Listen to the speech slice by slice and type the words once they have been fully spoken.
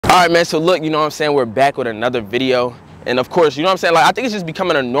All right, man, so look, you know what I'm saying, we're back with another video. And of course, you know what I'm saying, like, I think it's just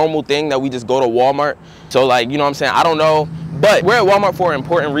becoming a normal thing that we just go to Walmart. So like, you know what I'm saying, I don't know, but we're at Walmart for an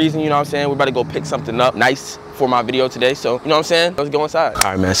important reason, you know what I'm saying. We're about to go pick something up nice for my video today. So, you know what I'm saying, let's go inside. All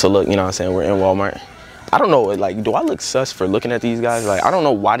right, man, so look, you know what I'm saying, we're in Walmart. I don't know, like, do I look sus for looking at these guys? Like, I don't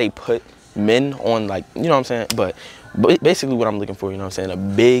know why they put men on, like, you know what I'm saying, but basically what I'm looking for, you know what I'm saying, a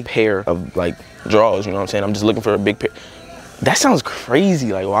big pair of, like, drawers, you know what I'm saying. I'm just looking for a big pair. That sounds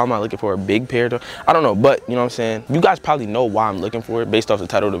crazy. Like, why am I looking for a big pair of, I don't know, but you know what I'm saying? You guys probably know why I'm looking for it based off the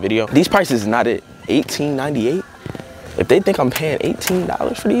title of the video. These prices is not at $18.98. If they think I'm paying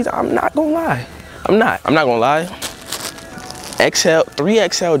 $18 for these, I'm not gonna lie. I'm not gonna lie. XL,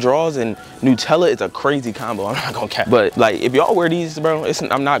 3XL drawers and Nutella is a crazy combo. I'm not gonna cap. But like, if y'all wear these, bro,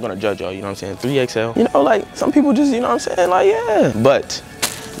 I'm not gonna judge y'all, you know what I'm saying? 3XL, you know, like some people just, you know what I'm saying? Like, yeah. But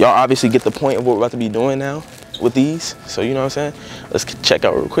y'all obviously get the point of what we're about to be doing now with these, so you know what I'm saying, let's check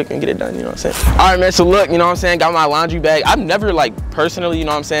out real quick and get it done, you know what I'm saying. All right, man, so look, you know what I'm saying, got my laundry bag. I've never, like, personally, you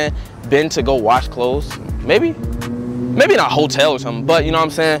know what I'm saying, been to go wash clothes. Maybe in a hotel or something, but you know what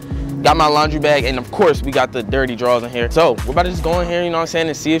I'm saying, got my laundry bag, and of course we got the dirty drawers in here. So we're about to just go in here, you know what I'm saying,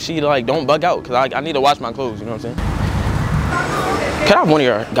 and see if she, like, don't bug out, because I need to wash my clothes, you know what I'm saying. Can I have one of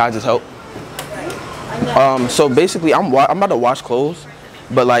your guys' help? So basically I'm about to wash clothes,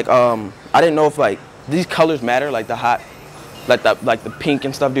 but like I didn't know if, like, these colors matter, like the hot, like the pink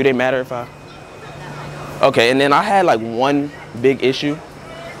and stuff. Do they matter if I? Okay, and then I had like one big issue.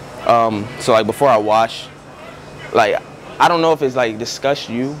 So like before I wash, like I don't know if it's like disgust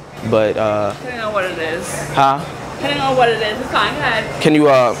you, but depending on what it is. Huh? Depending on what it is, it's fine. Go ahead. Can you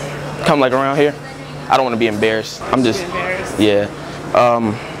come like around here? I don't want to be embarrassed. I'm just embarrassed. Yeah.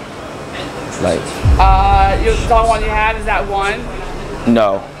 Like. The only one you have is that one?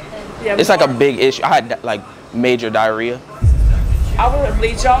 No. It's like a big issue. I had like major diarrhea. I would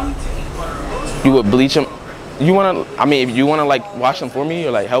bleach them. You would bleach them? You wanna? I mean, if you wanna like wash them for me or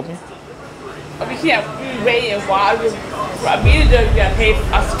like help me? We can't wait and wash. I mean, you gotta pay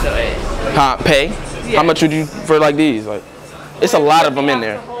for us to do it. Huh? Pay? Yeah. How much would you for like these? Like, it's a lot of them in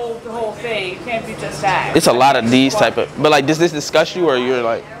there. The whole thing. It can't be just that. It's a lot of these type of. But like, does this disgust you or you're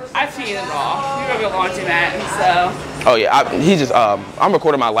like? I've seen it all. You're gonna be a laundromat, so. Oh yeah, I'm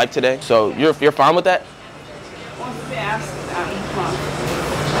recording my life today, so you're fine with that?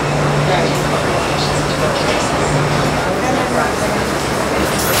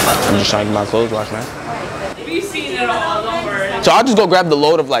 I'm just trying to get my clothes washed, man. We've seen it all, don't worry. So I'll just go grab the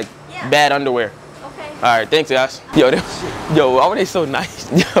load of like bad underwear. Okay. All right, thanks guys. Yo, why were they so nice?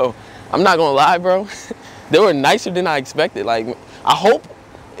 Yo, I'm not gonna lie, bro. They were nicer than I expected. Like, I hope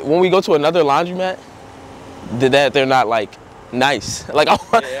when we go to another laundromat, that they're not like nice. Like I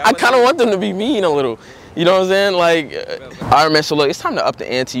kind of want them to be mean a little. You know what I'm saying? Like, all right, man. So look, it's time to up the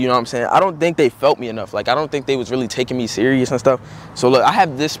ante. You know what I'm saying? I don't think they felt me enough. Like, I don't think they was really taking me serious and stuff. So look, I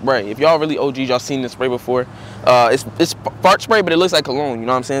have this spray. If y'all really OGs, y'all seen this spray before. It's fart spray, but it looks like cologne. You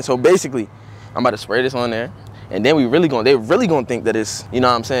know what I'm saying? So basically, I'm about to spray this on there, and then they're really gonna think that it's, you know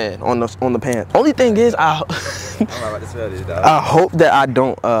what I'm saying, on the pants. Only thing is, I hope that I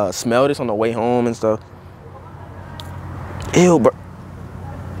don't smell this on the way home and stuff. Ew, bro.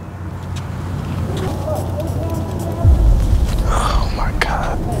 Oh my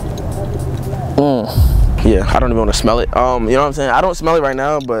God. Yeah, I don't even want to smell it. You know what I'm saying? I don't smell it right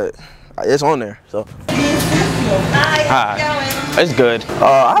now, but it's on there. So. Hi. It's good.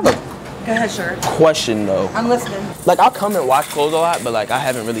 I have a Go ahead, sure. question though. I'm listening. Like, I'll come and wash clothes a lot, but like I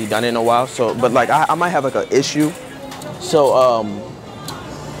haven't really done it in a while. So, but like I might have like an issue. So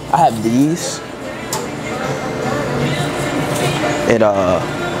I have these. And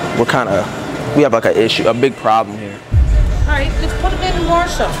we have like an issue, a big problem here. All right, just put them in and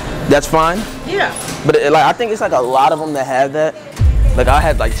wash them. That's fine? Yeah. But like, I think it's like a lot of them that have that. Like, I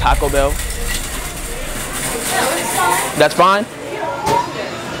had like Taco Bell. Yeah, that's fine. That's fine? You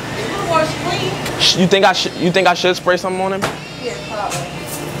wash clean. You think I should spray something on him? Yeah, probably.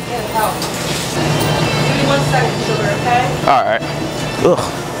 Yeah, probably. Give me 1 second, sugar, okay? All right.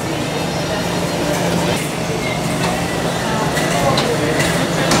 Ugh.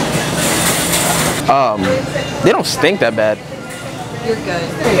 They don't stink that bad. You're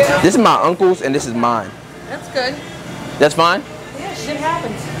good. This is my uncle's and this is mine. That's good. That's fine? Yeah, shit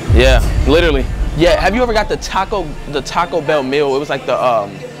happens. Yeah, literally. Yeah, have you ever got the Taco Bell meal? It was like the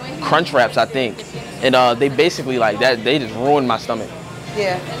Crunch Wraps, I think. And they basically like that, they just ruined my stomach.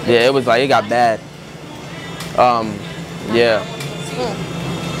 Yeah. Yeah, it was like, it got bad. Yeah.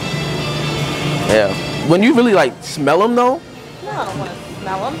 Yeah. When you really like smell them though? No, I don't want to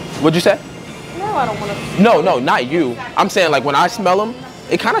smell them. What'd you say? No, I don't want to. No, not you. I'm saying like when I smell them,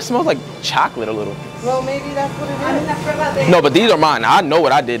 It kind of smells like chocolate a little. Well, maybe that's what it is. No, but these are mine. I know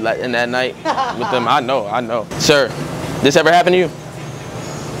what I did in that night with them. I know. Sir, this ever happened to you?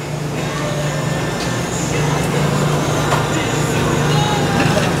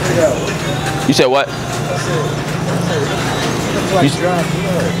 You said what?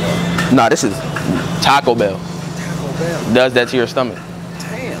 Nah, this is Taco Bell. Taco Bell does that to your stomach.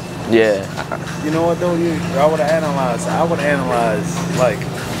 Damn. Yeah. You know what though? I would have analyzed like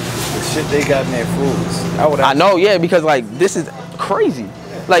the shit they got in their foods. I know, yeah, because like this is crazy.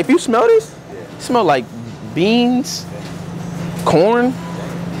 Like if you smell this, it smell like beans, corn,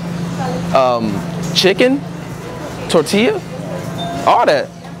 chicken, tortilla, all that.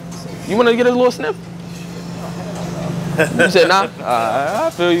 You want to get a little sniff? You said nah?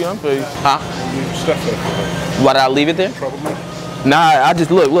 I feel you. Huh? Why did I leave it there? Nah, I just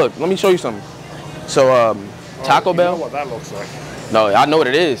look. Let me show you something. So Taco Bell. You know what that looks like? No, I know what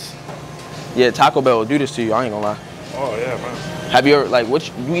it is. Yeah, Taco Bell will do this to you. I ain't gonna lie. Oh yeah, man. Have you ever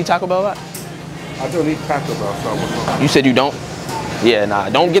you eat Taco Bell a lot? I don't eat Taco Bell, so I wouldn't know. You said you don't? Yeah, nah.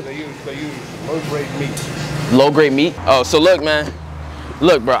 Don't get. They use low-grade meat. Low-grade meat? Oh, so look, man.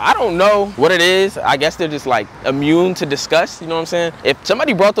 Look, bro, I don't know what it is. I guess they're just like immune to disgust, you know what I'm saying? If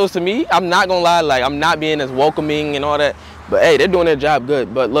somebody brought those to me, I'm not gonna lie, like I'm not being as welcoming and all that. But hey, they're doing their job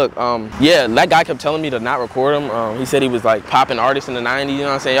good. But look, yeah, that guy kept telling me to not record him. He said he was like popping artists in the 90s, you know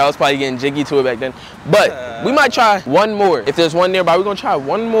what I'm saying? Y'all was probably getting jiggy to it back then. But we might try one more. If there's one nearby, we're gonna try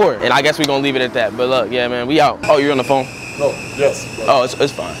one more. And I guess we're gonna leave it at that. But look, yeah, man, we out. Oh, you're on the phone? No, yes. Oh, it's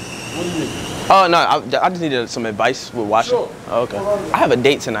fine. What do you mean? Oh, no, I just needed some advice with washing. Sure. Oh, okay. I have a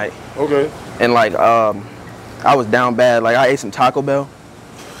date tonight. Okay. And like, I was down bad. Like I ate some Taco Bell.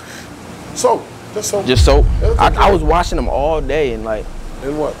 Soap. Just soap. Just soap. I was washing them all day and like.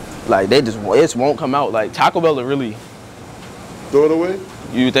 And what? Like they just won't come out. Like Taco Bell are really. Throw it away?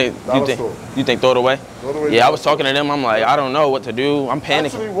 You think throw it away? Throw it away. Yeah, I was talking to them. I'm like, I don't know what to do. I'm panicking.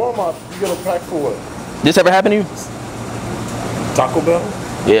 Actually, Walmart, you get a pack for what? This ever happened to you? Taco Bell?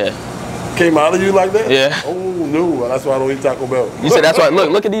 Yeah. Came out of you like that? Yeah. Oh no, that's why I don't eat Taco Bell. You said that's why.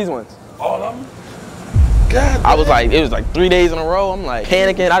 Look at these ones. All of them? God. I was like, it was like 3 days in a row. I'm like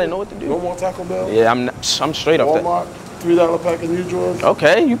panicking. I didn't know what to do. No more Taco Bell? Yeah, I'm straight off that. Walmart, $3 pack of New George.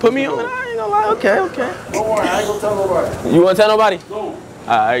 Okay, you put me on. I ain't gonna lie. Okay. Don't worry, I ain't gonna tell nobody. You wanna tell nobody? No.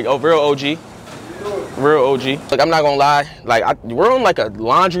 Alright, real OG. Real OG. Like I'm not gonna lie. Like we're on like a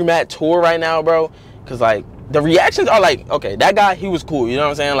laundromat tour right now, bro. Cause like the reactions are like, okay, that guy, he was cool. You know what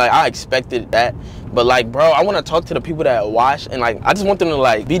I'm saying? Like I expected that. But like, bro, I want to talk to the people that wash and like, I just want them to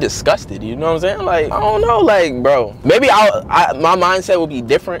like be disgusted. You know what I'm saying? Like, I don't know, like, bro, maybe my mindset would be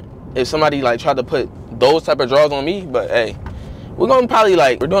different if somebody like tried to put those type of drawers on me. But hey, we're gonna probably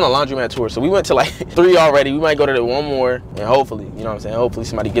like, we're doing a laundromat tour. So we went to like 3 already. We might go to the one more and hopefully, you know what I'm saying? Hopefully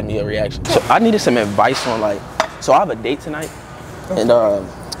somebody give me a reaction. So I needed some advice on like, so I have a date tonight and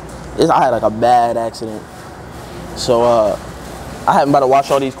I had like a bad accident. So I haven't about to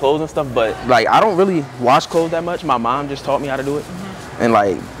wash all these clothes and stuff, but like I don't really wash clothes that much. My mom just taught me how to do it. And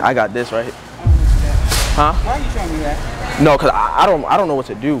like I got this right here. Huh? Why are you showing me that? No, cause I don't know what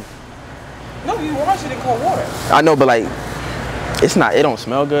to do. No, you wash it in cold water. I know, but like it don't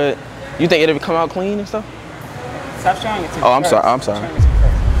smell good. You think it'll come out clean and stuff? Stop showing it to me. Oh, I'm sorry.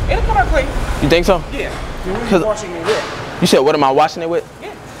 It'll come out clean. You think so? Yeah. What are you washing it with? You said what am I washing it with?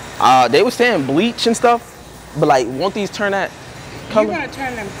 Yeah. They were saying bleach and stuff, but like won't these turn that color? You're gonna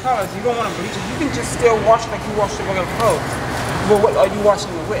turn them colors. You don't want to bleach it. You can just still wash it like you wash the regular clothes. But what are you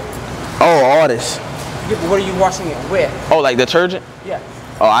washing it with? Oh, all this. Yeah, but what are you washing it with? Oh, like detergent? Yeah.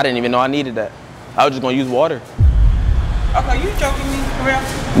 Oh, I didn't even know I needed that. I was just gonna use water. Okay, you joking me, for real?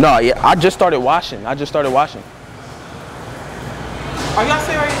 No, yeah, I just started washing. Are y'all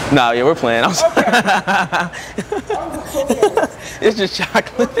serious? Nah, yeah, we're playing. Okay. It's just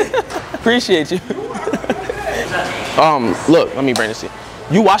chocolate. Appreciate you. Look, let me bring this in.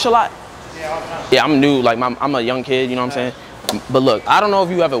 You wash a lot? Yeah, all the time. Yeah, I'm new. Like, I'm a young kid, you know what I'm saying? But look, I don't know if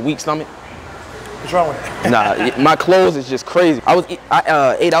you have a weak stomach. What's wrong with it? Nah, my clothes is just crazy.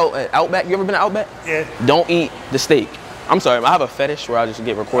 I ate out at Outback. You ever been to Outback? Yeah. Don't eat the steak. I'm sorry, I have a fetish where I just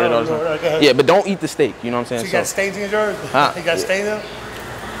get recorded all the time. Right, yeah, but don't eat the steak, you know what I'm saying? So you got stains in your drawers? Huh? You got stains in them?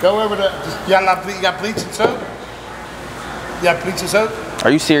 Go over the, you got bleach and soap? You got bleach and soap?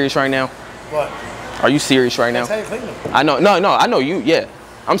 Are you serious right now? What? Are you serious right now? That's how you clean them. I know, no, I know you, yeah.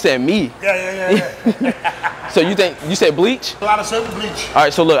 I'm saying me. Yeah. So you said bleach? A lot of soap and bleach. All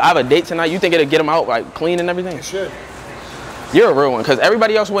right, so look, I have a date tonight. You think it'll get them out like clean and everything? It should. You're a real one, because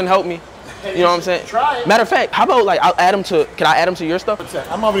everybody else wouldn't help me. You know what I'm saying? Try it. Matter of fact, how about like can I add them to your stuff?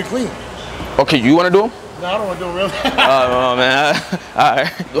 I'm already clean. Okay, you want to do them? No, I don't want to do it really. Oh man. All right.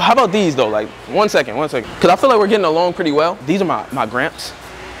 How about these though? Like, one second. Cause I feel like we're getting along pretty well. These are my gramps.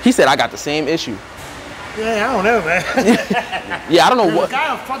 He said I got the same issue. Yeah, I don't know, man. Yeah, I don't know what. The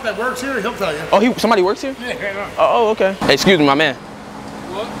guy up front that works here, he'll tell you. Oh, somebody works here? Yeah. Oh, okay. Hey, excuse me, my man.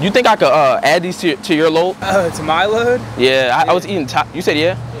 What? You think I could add these to your load? To my load? Yeah, I was eating top. You said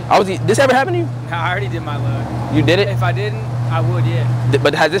yeah? I was eating. This ever happened to you? No, I already did my load. You did it? If I didn't, I would, yeah.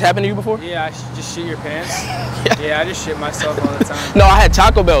 But has this happened to you before? Yeah, I just shit your pants. Yeah, I just shit myself all the time. No, I had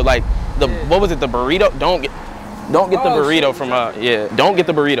Taco Bell, like what was it, the burrito? Don't get the burrito shit, from don't get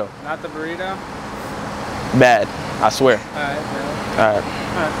the burrito. Not the burrito? Bad, I swear. Alright, man. Alright.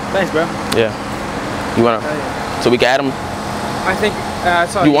 Alright, thanks, bro. Yeah. You wanna? Yeah. So we can add them? I think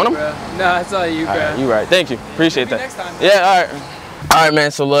that's all you want them? bro. No, that's all you, bro. Alright, you right. Thank you. Appreciate that. Next time. Yeah, alright. Alright,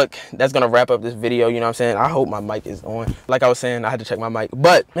 man, so look, that's gonna wrap up this video, you know what I'm saying? I hope my mic is on. Like I was saying, I had to check my mic.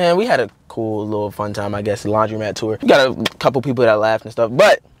 But, man, we had a cool little fun time, I guess, the laundromat tour. We got a couple people that laughed and stuff.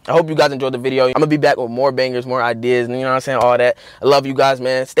 But I hope you guys enjoyed the video. I'm gonna be back with more bangers, more ideas, and you know what I'm saying, all that. I love you guys,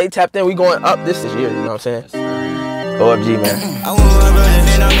 man. Stay tapped in. We going up this year, you know what I'm saying? OFG, man. I want my brother,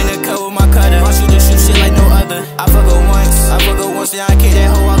 then I'm in the cut with my cutter. I shoot this shit like no other. I fuck her once, then I kick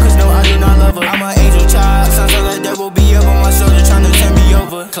that hoe out, cause no, I do not love her. I'm an angel child, sounds like that will be up on my shoulder, trying to turn me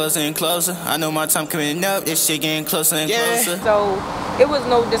over. Closer and closer, I know my time coming up, this shit getting closer and closer. So, it was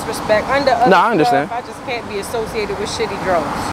no disrespect. Under other No, I understand. stuff, I just can't be associated with shitty drugs.